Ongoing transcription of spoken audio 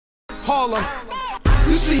Harlem.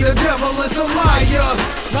 You see the devil is a liar.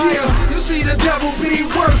 Yeah, you see the devil be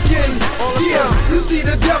working. Yeah, you see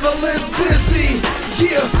the devil is busy.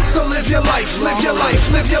 Yeah, so live your life, live your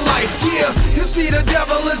life, live your life. Yeah, you see the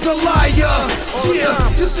devil is a liar.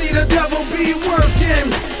 Yeah, you see the devil be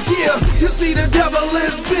working. Yeah, you see the devil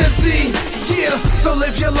is busy. Yeah, so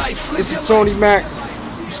live your life. This is Tony Mack,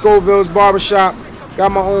 Scoville's Barbershop.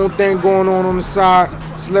 Got my own thing going on the side.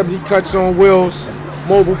 Celebrity Cuts on Wheels,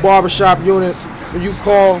 mobile barbershop unit. When you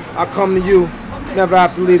call, I come to you. Never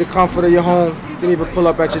have to leave the comfort of your home. You can even pull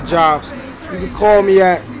up at your jobs. You can call me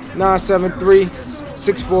at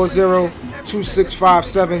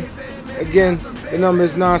 973-640-2657. Again, the number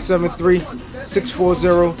is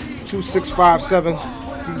 973-640-2657. You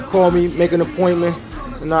can call me, make an appointment,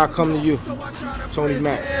 and I'll come to you. Tony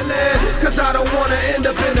Mack. Cause I don't wanna end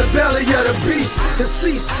up in the belly of the beast.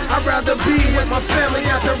 Deceased. I'd rather be with my family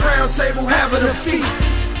at the round table having a feast.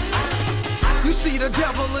 You see the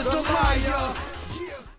devil is a liar.